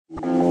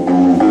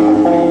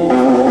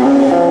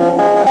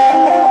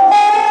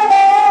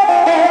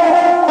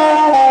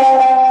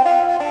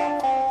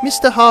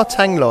Mr. Ha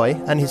Tang Loi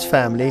and his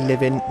family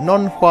live in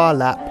Non Hoa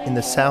Lap in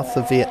the south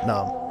of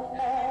Vietnam.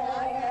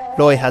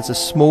 Loi has a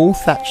small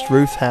thatched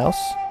roof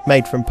house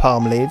made from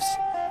palm leaves,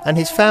 and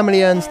his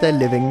family earns their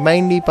living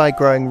mainly by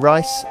growing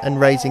rice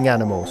and raising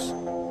animals.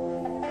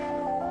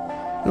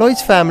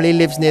 Loi's family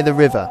lives near the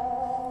river,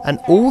 and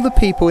all the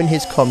people in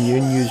his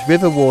commune use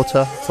river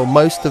water for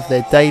most of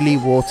their daily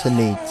water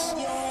needs.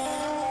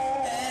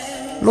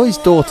 Loi's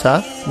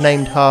daughter,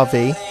 named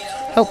Harvey,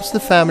 helps the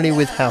family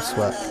with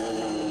housework.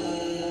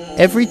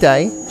 Every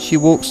day, she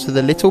walks to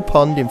the little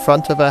pond in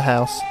front of her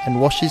house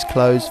and washes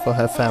clothes for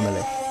her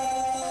family.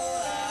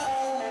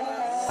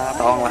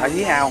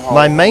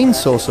 My main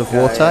source of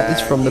water is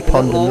from the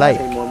pond and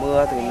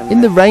lake. In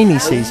the rainy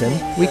season,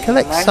 we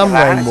collect some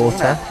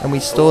rainwater and we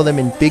store them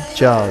in big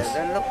jars.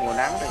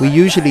 We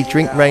usually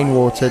drink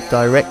rainwater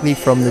directly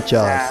from the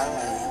jars.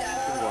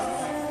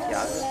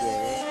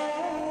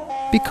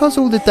 Because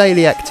all the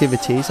daily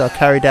activities are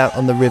carried out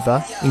on the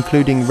river,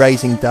 including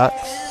raising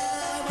ducks,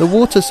 the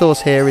water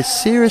source here is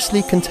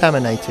seriously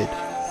contaminated,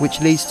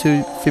 which leads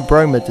to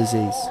fibroma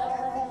disease.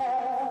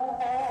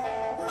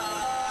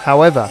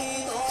 However,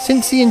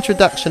 since the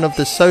introduction of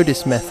the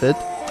Sodis method,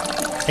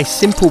 a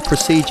simple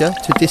procedure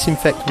to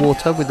disinfect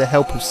water with the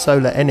help of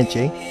solar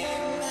energy,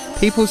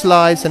 people's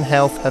lives and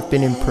health have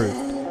been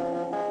improved.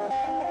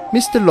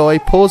 Mr. Loi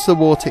pours the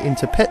water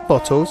into PET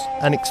bottles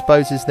and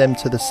exposes them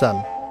to the sun.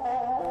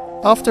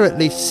 After at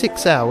least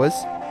 6 hours,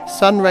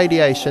 sun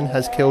radiation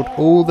has killed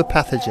all the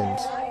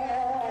pathogens.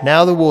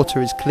 Now the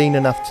water is clean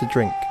enough to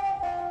drink.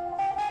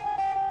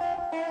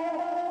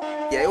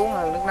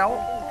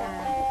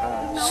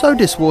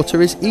 Sodis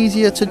water is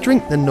easier to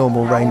drink than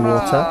normal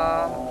rainwater.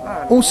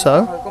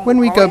 Also, when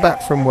we go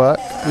back from work,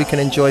 we can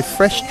enjoy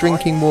fresh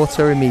drinking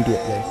water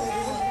immediately.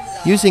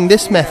 Using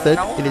this method,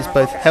 it is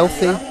both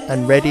healthy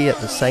and ready at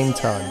the same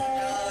time.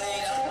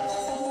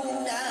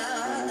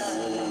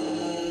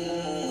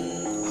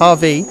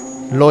 Harvey,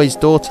 Loi's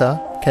daughter,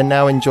 can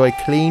now enjoy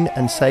clean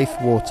and safe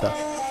water.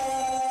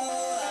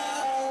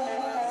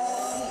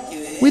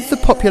 With the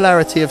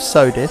popularity of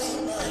Sodis,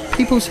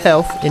 people's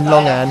health in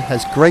Long An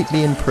has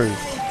greatly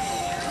improved.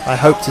 I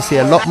hope to see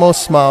a lot more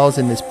smiles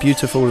in this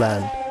beautiful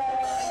land.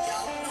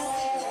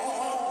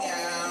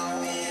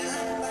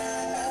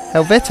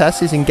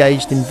 Helvetas is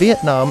engaged in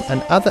Vietnam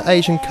and other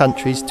Asian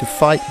countries to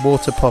fight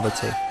water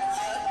poverty.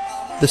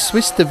 The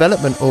Swiss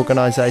Development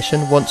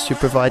Organization wants to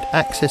provide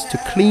access to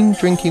clean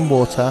drinking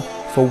water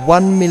for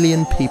 1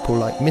 million people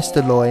like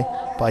Mr. Loi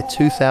by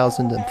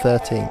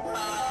 2013.